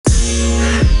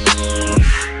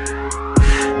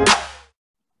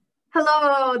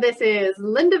Hello, this is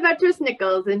Linda Vetrus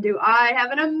Nichols, and do I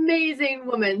have an amazing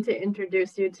woman to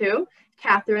introduce you to,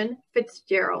 Catherine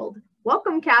Fitzgerald.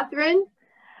 Welcome, Catherine.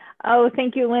 Oh,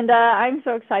 thank you, Linda. I'm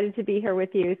so excited to be here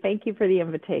with you. Thank you for the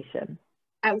invitation.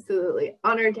 Absolutely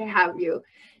honored to have you.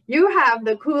 You have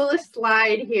the coolest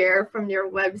slide here from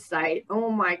your website. Oh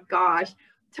my gosh.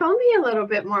 Tell me a little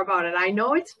bit more about it. I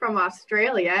know it's from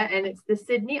Australia and it's the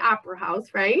Sydney Opera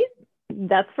House, right?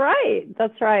 That's right.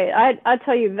 That's right. I'll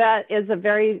tell you, that is a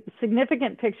very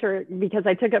significant picture because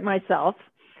I took it myself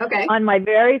Okay. on my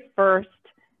very first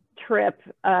trip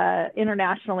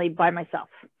internationally by myself.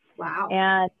 Wow.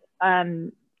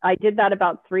 And I did that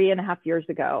about 3.5 years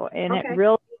ago. And Okay. it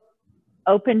really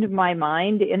opened my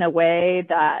mind in a way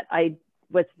that I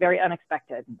was very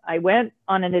unexpected. I went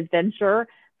on an adventure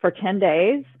for 10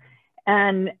 days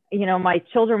and, you know, my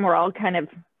children were all kind of,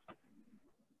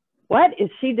 what is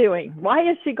she doing? Why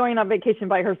is she going on vacation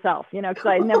by herself? You know, because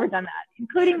I had never done that,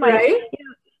 including my, Right? you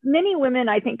know, many women,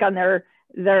 I think on their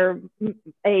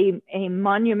a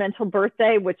monumental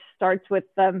birthday, which starts with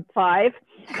 5, do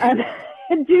Oh,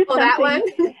 something. that one?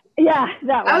 Yeah,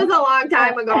 that That one. was a long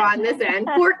time ago on this end.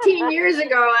 14 years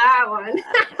ago, that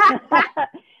one.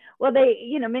 Well, they,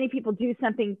 you know, many people do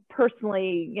something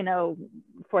personally, you know,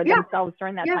 for themselves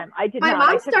during that time. I did My not.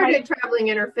 mom started traveling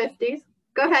in her 50s.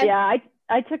 Go ahead. Yeah,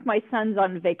 I took my sons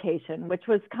on vacation, which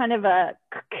was kind of a,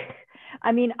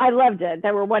 I mean, I loved it.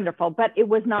 They were wonderful, but it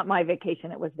was not my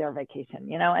vacation. It was their vacation,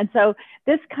 you know? And so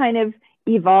this kind of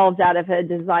evolved out of a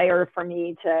desire for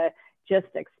me to just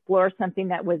explore something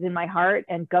that was in my heart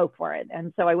and go for it.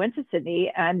 And so I went to Sydney,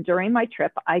 and during my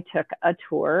trip, I took a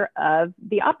tour of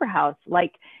the Opera House,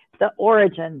 like the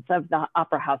origins of the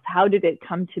Opera House. How did it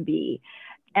come to be?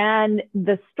 And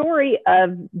the story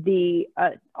of the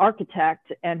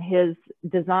architect and his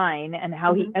design and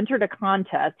how he entered a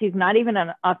contest. He's not even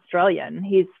an Australian.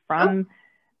 He's from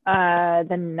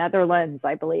the Netherlands,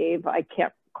 I believe. I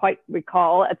can't quite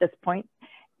recall at this point.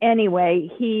 Anyway,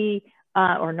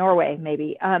 or Norway,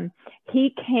 maybe.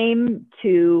 He came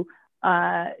to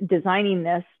designing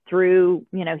this through,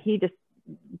 you know, he just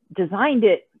designed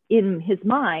it in his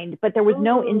mind, but there was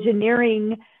no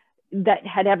engineering that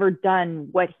had ever done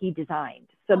what he designed.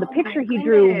 So the picture he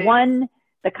drew won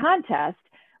the contest,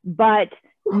 but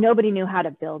nobody knew how to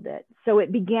build it. So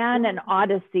it began an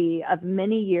odyssey of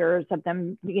many years of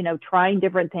them, you know, trying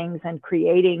different things and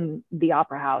creating the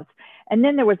Opera House. And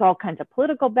then there was all kinds of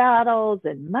political battles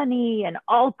and money and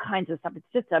all kinds of stuff. It's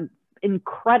just an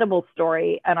incredible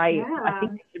story. And I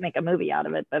think they should make a movie out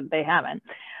of it, but they haven't.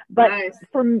 But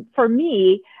for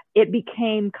me, it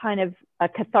became kind of a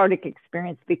cathartic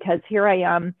experience because here I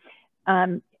am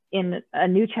in a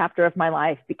new chapter of my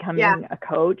life, becoming a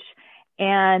coach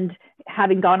and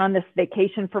having gone on this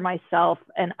vacation for myself.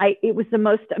 And it was the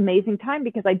most amazing time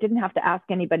because I didn't have to ask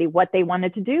anybody what they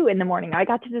wanted to do in the morning. I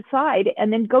got to decide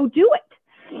and then go do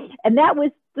it. And that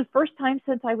was the first time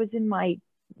since I was in my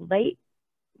late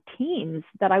teens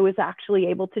that I was actually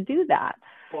able to do that.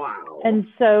 Wow. And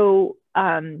so,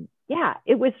 yeah,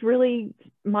 it was really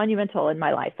monumental in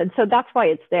my life. And so that's why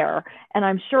it's there. And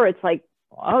I'm sure it's like,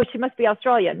 oh, she must be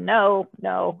Australian. No,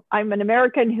 I'm an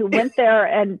American who went there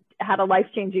and had a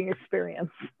life-changing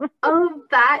experience. Oh,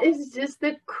 that is just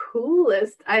the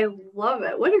coolest. I love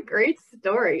it. What a great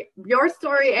story. Your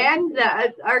story and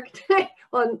the architect.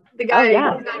 Well, the guy,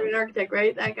 he's not an architect,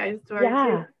 right? That guy's story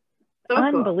too. So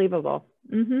unbelievable.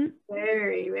 Cool.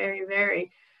 Very, very,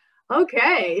 very.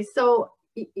 Okay, so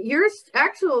your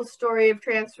actual story of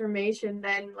transformation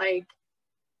then, like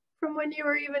from when you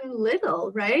were even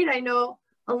little, right? I know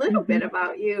a little bit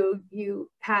about you. You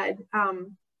had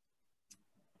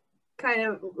kind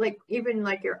of like even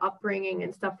like your upbringing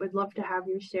and stuff. Would love to have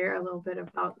you share a little bit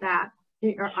about that,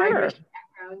 your Irish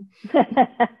background.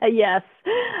 Yes,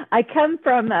 I come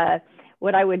from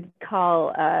what I would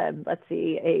call, let's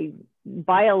see, a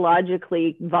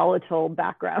biologically volatile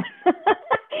background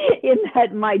in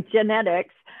that my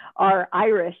genetics are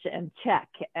Irish and Czech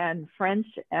and French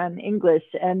and English,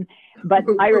 but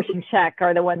Irish and Czech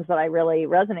are the ones that I really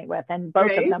resonate with. And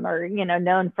both of them are, you know,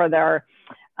 known for their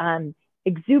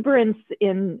exuberance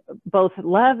in both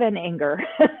love and anger.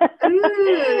 Ooh,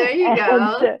 there you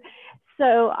go.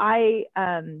 So I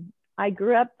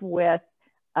grew up with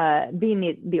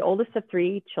being the oldest of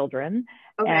 3 children.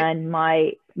 And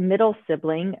my middle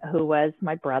sibling, who was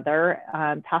my brother,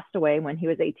 passed away when he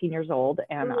was 18 years old,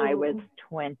 and I was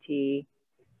 25.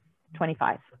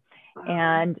 Wow.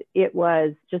 And it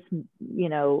was just, you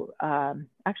know,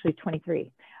 actually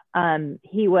 23.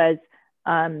 He was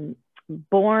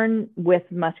born with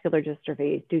muscular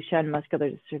dystrophy, Duchenne muscular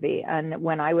dystrophy. And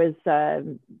when I was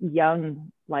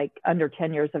young, like under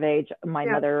 10 years of age, my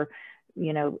mother,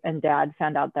 you know, and dad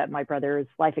found out that my brother's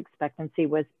life expectancy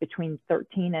was between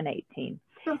 13 and 18,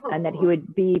 and that he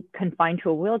would be confined to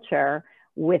a wheelchair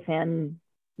within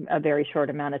a very short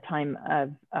amount of time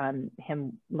of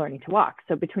him learning to walk.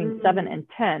 So between 7 and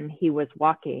 10, he was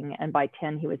walking, and by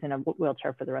 10, he was in a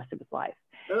wheelchair for the rest of his life.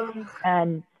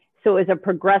 And so it was a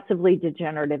progressively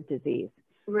degenerative disease.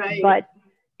 Right. But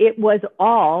it was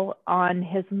all on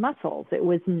his muscles. It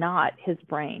was not his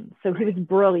brain. So he was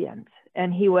brilliant,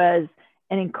 and he was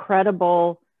an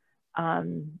incredible,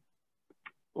 wow,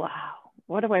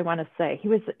 what do I want to say? He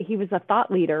was a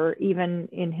thought leader even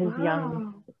in his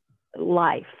young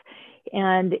life.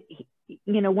 And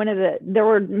you know, there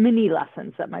were many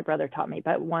lessons that my brother taught me,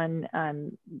 but one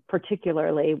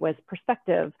particularly was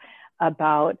perspective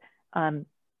about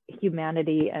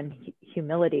humanity and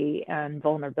humility and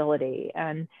vulnerability.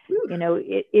 And you know,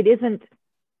 it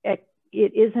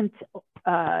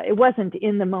wasn't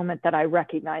in the moment that I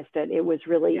recognized it. It was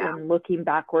really in looking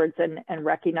backwards and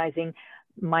recognizing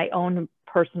my own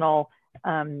personal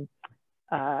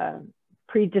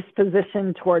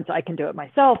predisposition towards, I can do it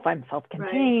myself, I'm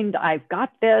self-contained, I've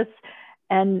got this,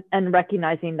 and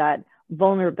recognizing that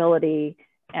vulnerability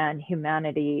and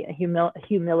humility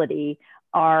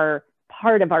are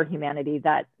part of our humanity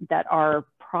that are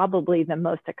probably the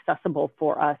most accessible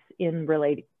for us in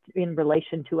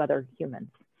relation to other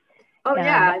humans. Oh,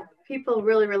 and people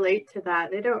really relate to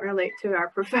that. They don't relate to our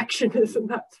perfectionism.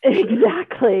 That's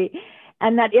exactly.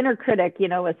 And that inner critic, you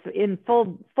know, was in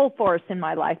full force in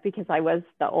my life because I was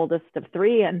the oldest of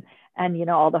three, and you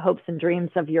know, all the hopes and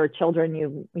dreams of your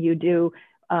children, you do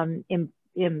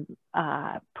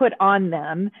put on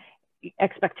them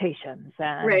expectations,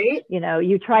 and you know,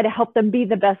 you try to help them be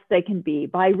the best they can be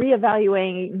by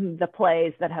reevaluating the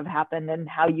plays that have happened and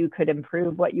how you could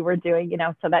improve what you were doing, you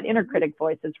know. So that inner critic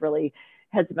voice has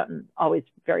been always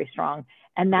very strong,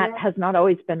 and that has not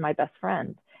always been my best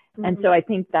friend. And so I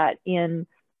think that in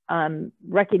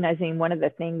recognizing one of the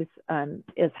things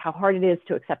is how hard it is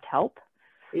to accept help.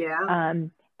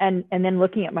 And then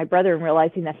looking at my brother and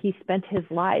realizing that he spent his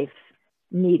life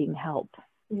needing help.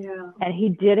 And he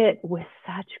did it with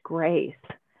such grace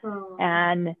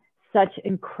and such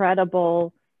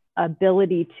incredible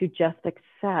ability to just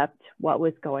accept what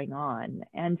was going on.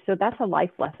 And so that's a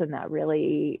life lesson that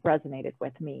really resonated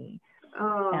with me.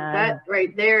 That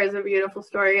right there is a beautiful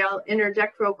story. I'll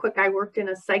interject real quick. I worked in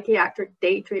a psychiatric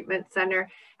day treatment center,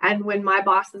 and when my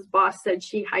boss's boss said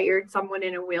she hired someone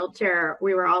in a wheelchair,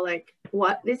 we were all like,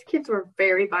 what? These kids were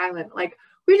very violent. Like,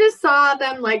 we just saw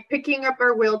them like picking up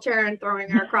our wheelchair and throwing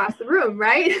her across the room,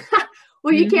 right?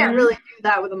 Well, you can't really do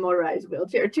that with a motorized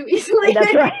wheelchair too easily.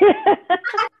 That's right.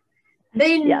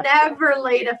 They never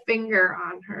laid a finger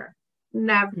on her.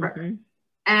 Never.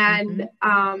 And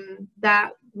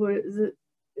that was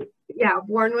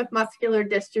born with muscular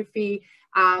dystrophy.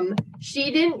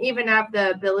 She didn't even have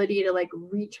the ability to like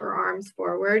reach her arms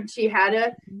forward. She had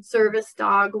a service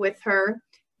dog with her.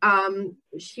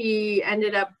 She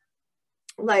ended up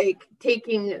like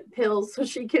taking pills so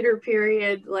she get her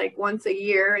period like once a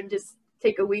year and just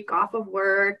take a week off of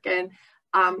work. And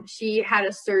she had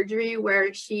a surgery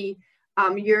where she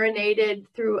urinated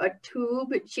through a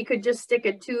tube. She could just stick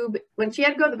a tube. When she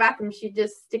had to go to the bathroom, she'd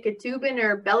just stick a tube in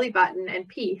her belly button and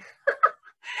pee.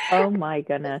 Oh my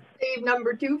goodness. Save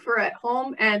number 2 for at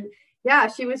home. And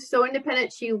she was so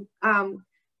independent. She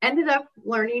ended up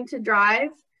learning to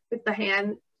drive with the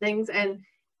hand things and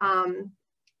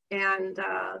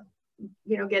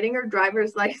you know, getting her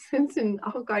driver's license and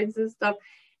all kinds of stuff.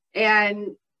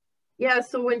 And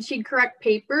so when she'd correct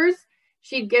papers,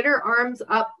 she'd get her arms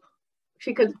up.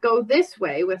 She could go this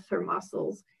way with her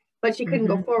muscles, but she couldn't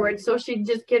go forward. So she'd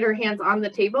just get her hands on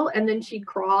the table, and then she'd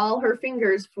crawl her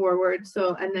fingers forward.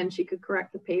 And then she could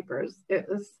correct the papers. It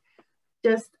was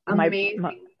just amazing.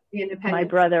 The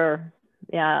independence.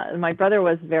 My brother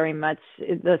was very much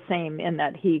the same in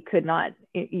that he could not,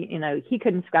 you know, he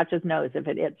couldn't scratch his nose if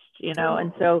it itched, you know.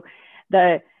 And so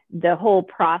the whole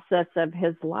process of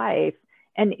his life,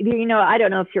 and, you know, I don't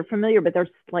know if you're familiar, but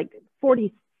there's like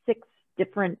 46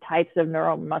 different types of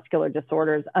neuromuscular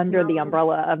disorders under the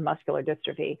umbrella of muscular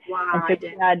dystrophy. Wow, and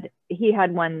so he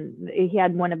had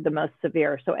one of the most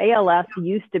severe. So ALS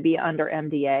used to be under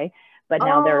MDA, but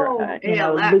now they're you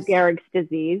know, Lou Gehrig's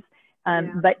disease.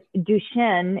 But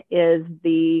Duchenne is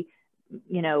the,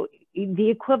 you know, the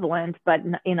equivalent, but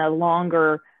in a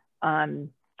longer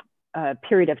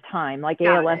period of time. Like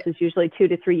ALS is usually 2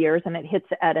 to 3 years, and it hits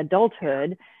at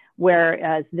adulthood,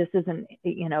 whereas this isn't,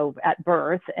 you know, at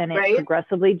birth, and it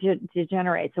progressively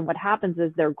degenerates. And what happens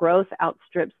is their growth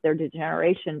outstrips their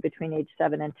degeneration between age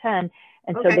 7 and 10.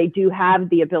 And so they do have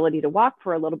the ability to walk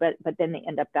for a little bit, but then they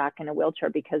end up back in a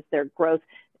wheelchair because their growth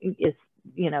is,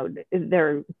 you know,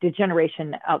 their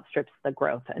degeneration outstrips the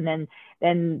growth. And then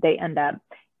they end up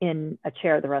in a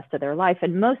chair the rest of their life.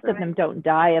 And most of them don't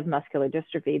die of muscular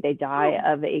dystrophy. They die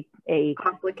of a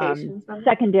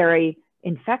secondary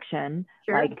infection,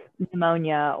 like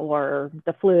pneumonia or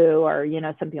the flu or, you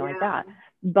know, something like that.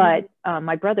 But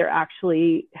my brother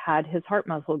actually had his heart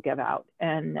muscle give out,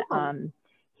 and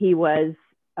he was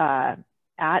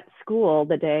at school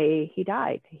the day he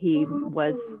died. He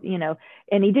was, you know,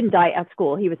 and he didn't die at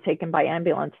school. He was taken by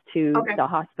ambulance to the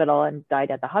hospital and died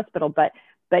at the hospital. But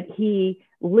he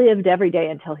lived every day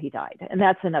until he died. And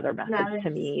that's another message to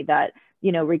me, that,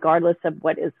 you know, regardless of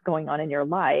what is going on in your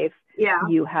life,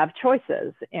 you have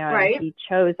choices. And he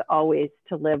chose always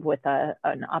to live with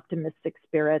an optimistic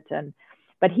spirit.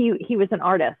 But he was an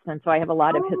artist. And so I have a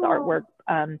lot of his artwork.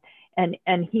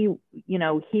 And he, you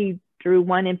know, he drew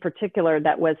one in particular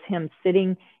that was him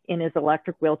sitting in his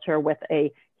electric wheelchair with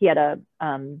he had a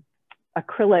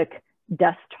acrylic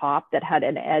desktop that had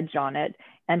an edge on it,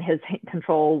 and his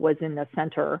control was in the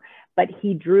center. But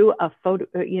he drew a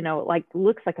photo, you know, like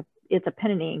looks like it's a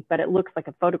pen and ink, but it looks like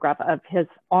a photograph of his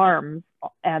arms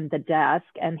and the desk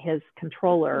and his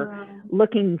controller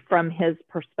looking from his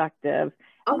perspective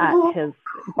at his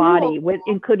body, with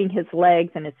including his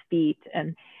legs and his feet.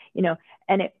 And, you know,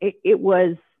 and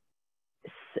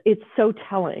it's so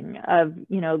telling of,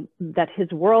 you know, that his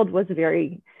world was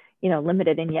very, you know,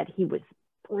 limited, and yet he was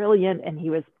brilliant, and he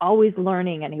was always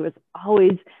learning, and he was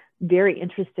always very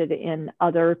interested in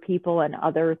other people and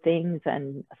other things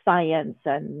and science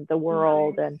and the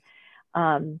world.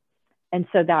 And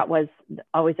so that was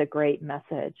always a great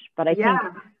message. But I think,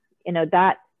 you know,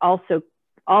 that also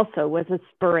was a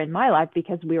spur in my life,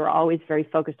 because we were always very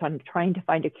focused on trying to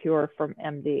find a cure for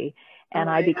MD. And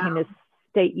I became a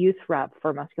state youth rep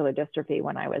for muscular dystrophy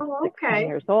when I was 16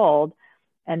 years old.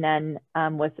 And then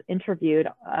was interviewed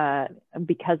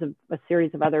because of a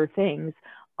series of other things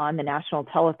on the national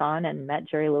telethon, and met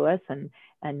Jerry Lewis and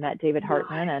met David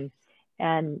Hartman,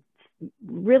 and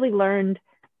really learned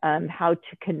how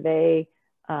to convey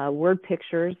word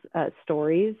pictures,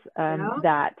 stories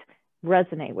that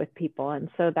resonate with people. And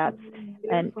so that's,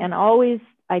 and always,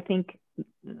 I think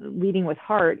leading with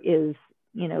heart is,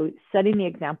 you know, setting the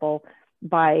example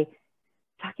by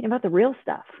talking about the real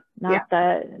stuff, not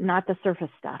the surface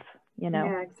stuff, you know?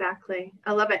 Yeah, exactly.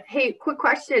 I love it. Hey, quick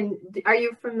question. Are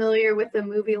you familiar with the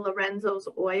movie Lorenzo's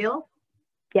Oil?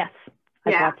 Yes. I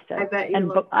watched it. I bet you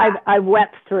and I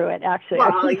wept through it, actually.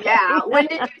 Well, yeah. When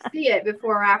did you see it?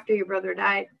 Before or after your brother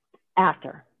died?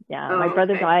 After. Yeah. My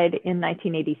brother died in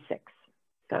 1986.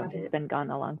 So he's been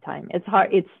gone a long time. It's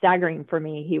hard. It's staggering for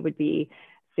me. He would be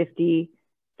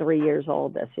 53 years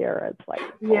old this year. It's like,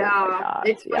 oh my gosh.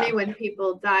 It's funny when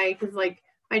people die, because like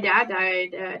my dad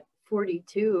died at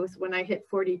 42. So when I hit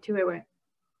 42, I went,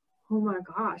 oh my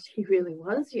gosh, he really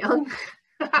was young.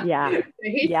 Yeah.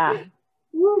 Yeah.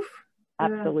 Woof.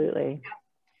 Absolutely. Yeah.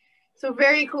 So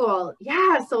very cool.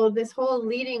 Yeah. So this whole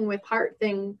leading with heart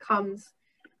thing comes,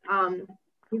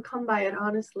 you come by it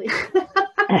honestly.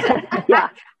 Yeah.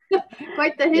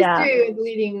 Quite the history of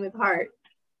leading with heart.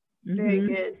 Very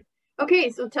good.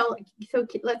 Okay, so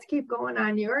let's keep going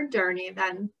on your journey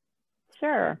then.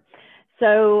 Sure.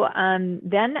 So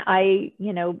then I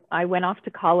went off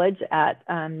to college at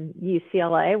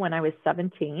UCLA when I was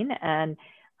 17, and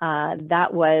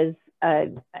that was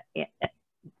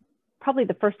probably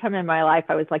the first time in my life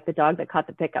I was like the dog that caught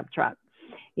the pickup truck.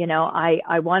 You know,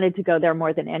 I wanted to go there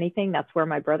more than anything. That's where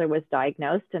my brother was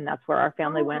diagnosed, and that's where our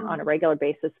family went on a regular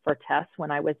basis for tests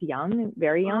when I was young,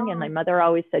 very young. And my mother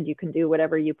always said, you can do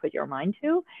whatever you put your mind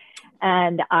to.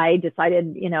 And I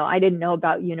decided, you know, I didn't know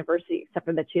about university except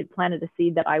for that she had planted a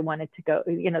seed that I wanted to go,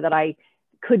 you know, that I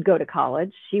could go to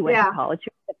college. She went to college.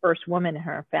 She was the first woman in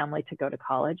her family to go to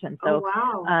college. And so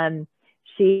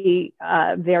she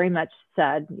very much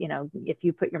said, you know, if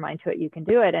you put your mind to it, you can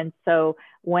do it. And so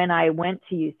when I went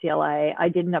to UCLA, I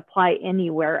didn't apply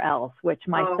anywhere else, which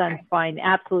my sons find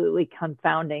absolutely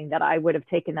confounding, that I would have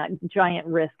taken that giant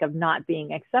risk of not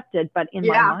being accepted. But in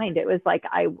my mind, it was like,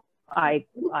 I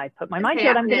put my mind to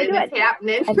it, I'm going to do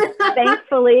it. And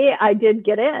thankfully, I did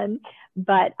get in.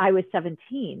 But I was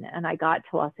 17 and I got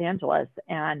to Los Angeles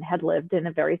and had lived in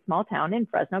a very small town in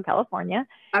Fresno, California.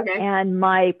 And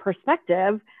my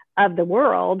perspective of the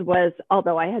world was,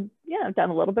 although I had, you know, done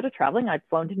a little bit of traveling, I'd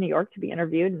flown to New York to be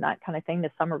interviewed and that kind of thing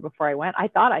this summer before I went. I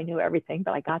thought I knew everything,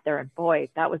 but I got there and boy,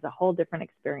 that was a whole different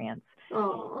experience.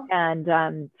 Oh, And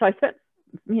so I spent,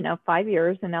 5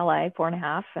 years in LA,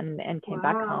 4.5, and came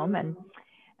back home.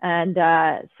 And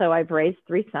so I've raised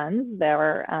 3 sons. They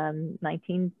were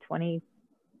 19, 20,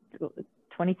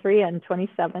 23, and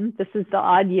 27. This is the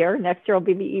odd year. Next year will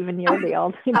be the even year. They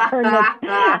all turn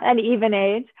an even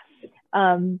age.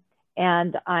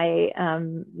 And I,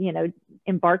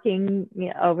 embarking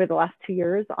over the last 2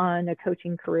 years on a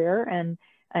coaching career and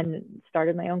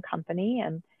started my own company.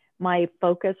 And my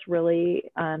focus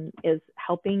really is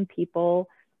helping people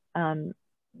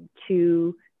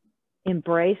to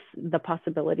embrace the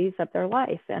possibilities of their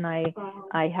life. And I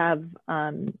have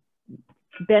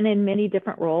been in many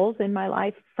different roles in my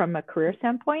life from a career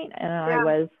standpoint. And I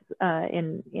was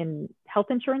in health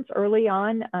insurance early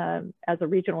on as a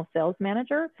regional sales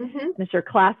manager. It's your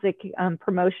classic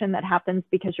promotion that happens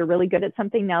because you're really good at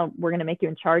something. Now we're going to make you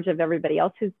in charge of everybody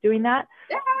else who's doing that.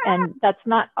 And that's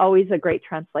not always a great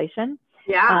translation.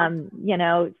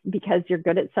 Because you're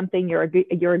good at something, you're a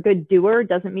good doer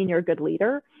doesn't mean you're a good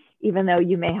leader, even though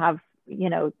you may have,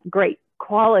 great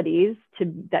qualities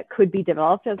that could be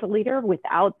developed as a leader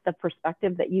without the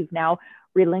perspective that you've now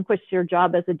relinquished your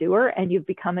job as a doer and you've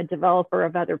become a developer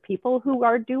of other people who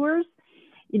are doers.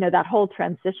 That whole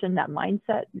transition, that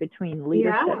mindset between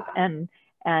leadership and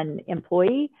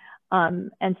employee.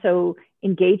 And so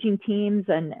engaging teams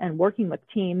and working with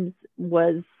teams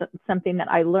was something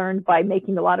that I learned by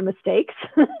making a lot of mistakes.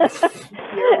 You're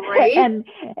right.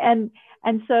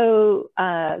 And so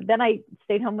then I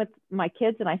stayed home with my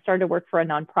kids and I started to work for a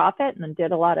nonprofit and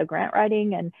did a lot of grant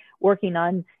writing and working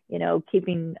on,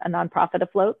 keeping a nonprofit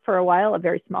afloat for a while, a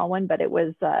very small one, but it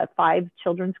was 5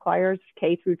 children's choirs,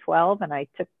 K through 12. And I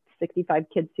took 65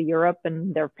 kids to Europe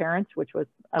and their parents, which was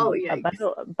a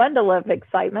bundle of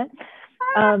excitement.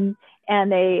 And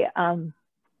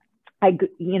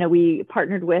we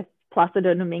partnered with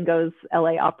Placido Domingo's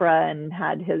LA Opera and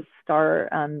had his star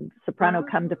soprano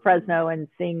come to Fresno and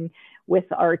sing with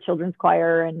our children's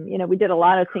choir. And, we did a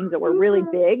lot of things that were really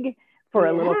big for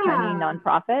a little tiny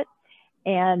nonprofit.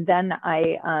 And then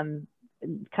I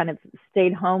kind of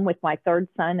stayed home with my 3rd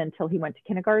son until he went to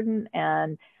kindergarten.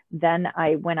 And then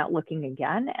I went out looking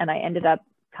again and I ended up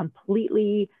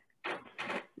completely,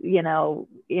 in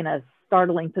a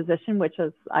startling position, which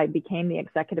was I became the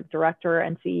executive director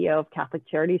and CEO of Catholic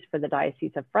Charities for the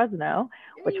Diocese of Fresno,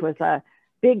 which was a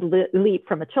big leap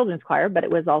from a children's choir, but it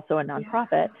was also a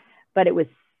nonprofit. But it was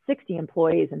 60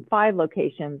 employees in 5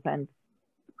 locations and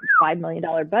 $5 million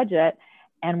budget.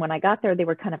 And when I got there, they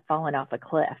were kind of falling off a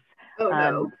cliff.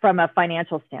 From a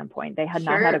financial standpoint. They had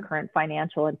not had a current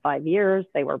financial in 5 years.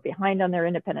 They were behind on their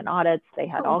independent audits. They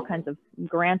had all kinds of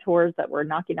grantors that were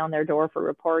knocking on their door for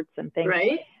reports and things.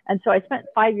 And so I spent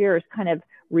 5 years kind of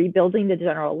rebuilding the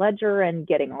general ledger and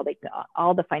getting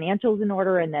all the financials in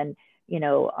order. And then,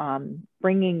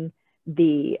 bringing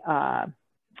the,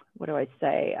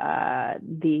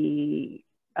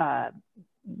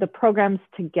 the programs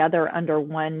together under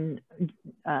one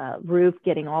roof,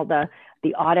 getting all the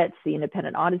audits, the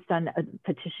independent audits done,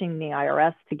 petitioning the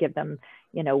IRS to give them,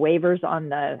 waivers on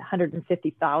the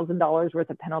 $150,000 worth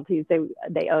of penalties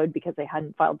they owed because they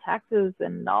hadn't filed taxes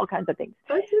and all kinds of things.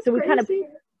 So we kind of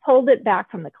pulled it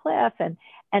back from the cliff.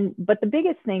 But the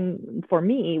biggest thing for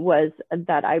me was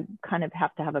that I kind of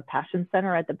have to have a passion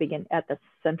center at the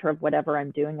center of whatever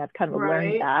I'm doing. I've kind of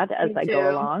learned that as I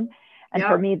go along. And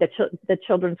for me, the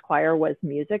children's choir was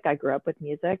music. I grew up with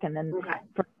music. And then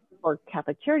for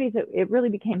Catholic Charities, it really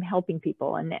became helping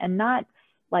people and not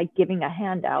like giving a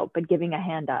handout, but giving a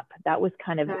hand up. That was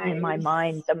kind of in my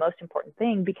mind the most important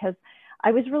thing, because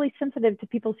I was really sensitive to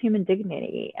people's human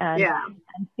dignity and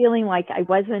feeling like I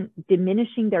wasn't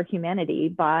diminishing their humanity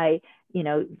by,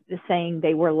 saying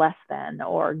they were less than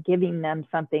or giving them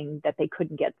something that they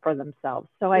couldn't get for themselves.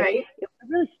 So I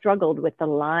really struggled with the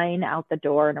line out the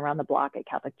door and around the block at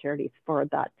Catholic Charities for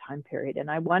that time period. And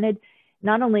I wanted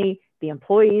not only the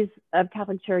employees of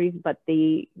Catholic Charities, but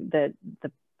the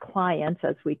clients,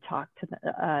 as we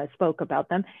spoke about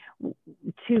them,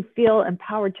 to feel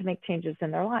empowered to make changes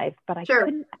in their life. But I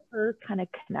couldn't ever kind of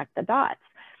connect the dots.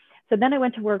 So then I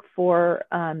went to work for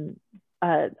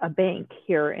a bank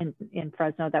here in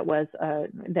Fresno that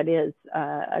is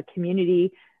a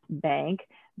community bank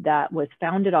that was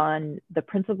founded on the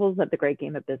principles of the Great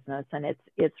Game of Business. And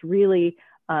it's really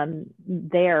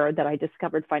there that I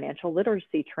discovered financial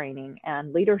literacy training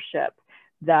and leadership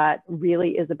that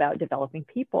really is about developing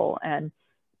people. And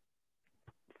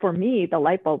for me, the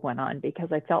light bulb went on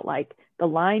because I felt like the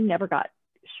line never got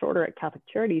shorter at Catholic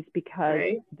Charities because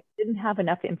they didn't have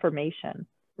enough information.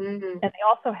 And they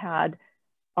also had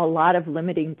a lot of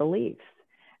limiting beliefs.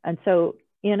 And so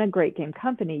in a great game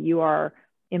company, you are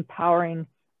empowering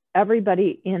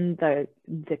everybody in the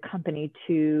company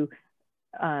to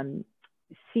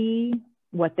see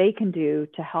what they can do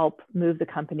to help move the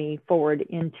company forward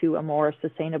into a more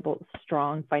sustainable,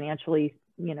 strong, financially,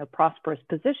 prosperous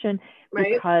position,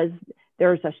 right. because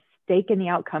there's a stake in the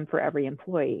outcome for every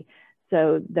employee.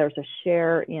 So there's a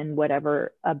share in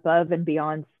whatever above and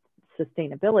beyond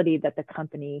sustainability that the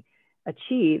company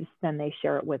achieves, then they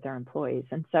share it with their employees.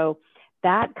 And so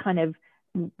that kind of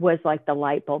was like the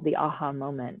light bulb, the aha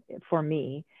moment for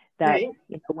me, that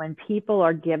Right. When people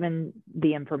are given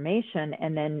the information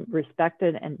and then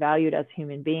respected and valued as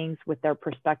human beings with their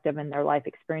perspective and their life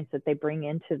experience that they bring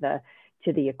into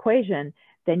the equation,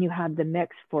 then you have the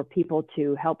mix for people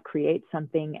to help create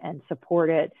something and support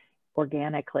it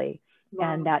organically.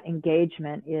 Wow. And that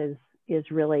engagement is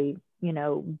really,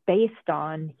 based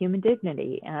on human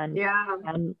dignity and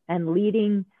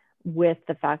leading with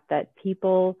the fact that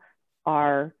people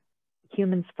are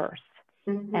humans first.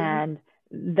 Mm-hmm. And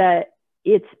that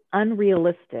it's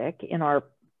unrealistic in our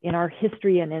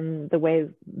history and in the way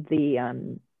the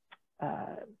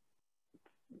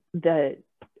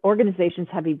organizations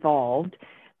have evolved,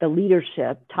 the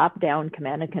leadership, top-down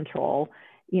command and control,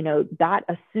 that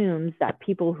assumes that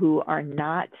people who are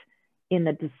not in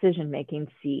the decision-making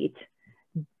seat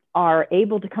are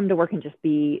able to come to work and just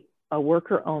be a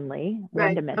worker only, right.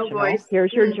 one-dimensional. No voice.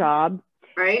 Here's your job.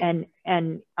 Right.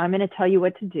 And I'm going to tell you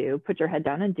what to do. Put your head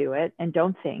down and do it. And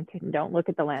don't think and don't look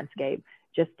at the landscape.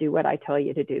 Just do what I tell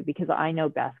you to do, because I know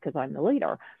best, because I'm the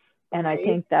leader. And right. I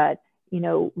think that,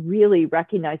 really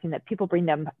recognizing that people bring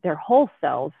their whole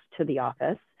selves to the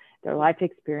office, their life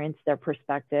experience, their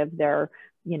perspective, their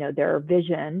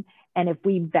vision. And if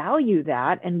we value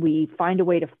that and we find a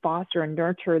way to foster and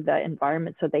nurture the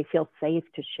environment so they feel safe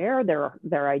to share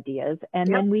their ideas, and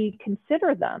yep. then we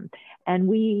consider them and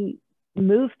we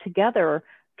move together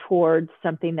towards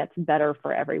something that's better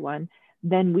for everyone,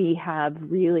 then we have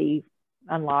really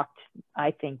unlocked,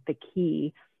 I think, the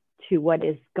key to what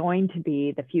is going to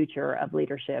be the future of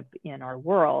leadership in our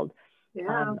world.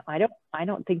 Yeah. I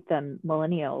don't think the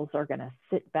millennials are going to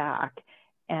sit back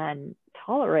and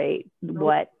tolerate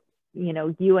what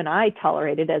you and I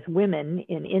tolerated as women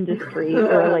in industry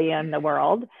early in the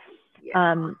world.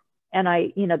 Yeah. And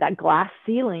that glass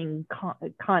ceiling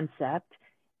concept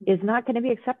is not going to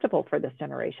be acceptable for this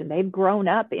generation. They've grown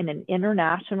up in an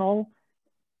international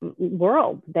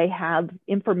world. They have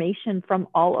information from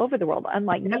all over the world,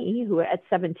 unlike yep. me, who at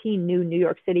 17 knew New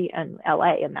York City and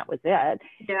LA, and that was it.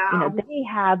 Yeah. They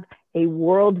have a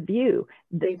world view,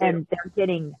 and they're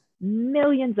getting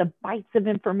millions of bytes of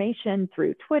information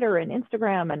through Twitter and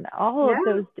Instagram and all of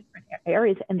those different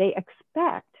areas, and they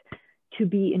expect to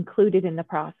be included in the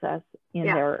process in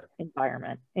their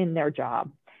environment, in their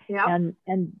job. Yep.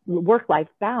 And work-life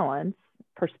balance,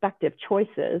 perspective,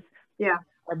 choices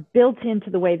are built into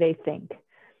the way they think.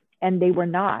 And they were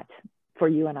not for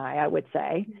you and I would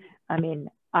say. I mean,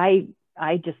 I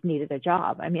just needed a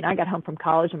job. I mean, I got home from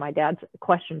college and my dad's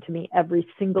question to me every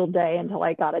single day until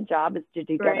I got a job is, did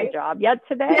you get a job yet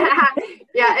today?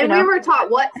 Yeah. And we were taught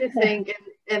what to think,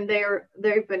 and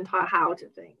they've been taught how to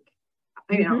think.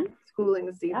 Schooling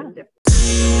is even different.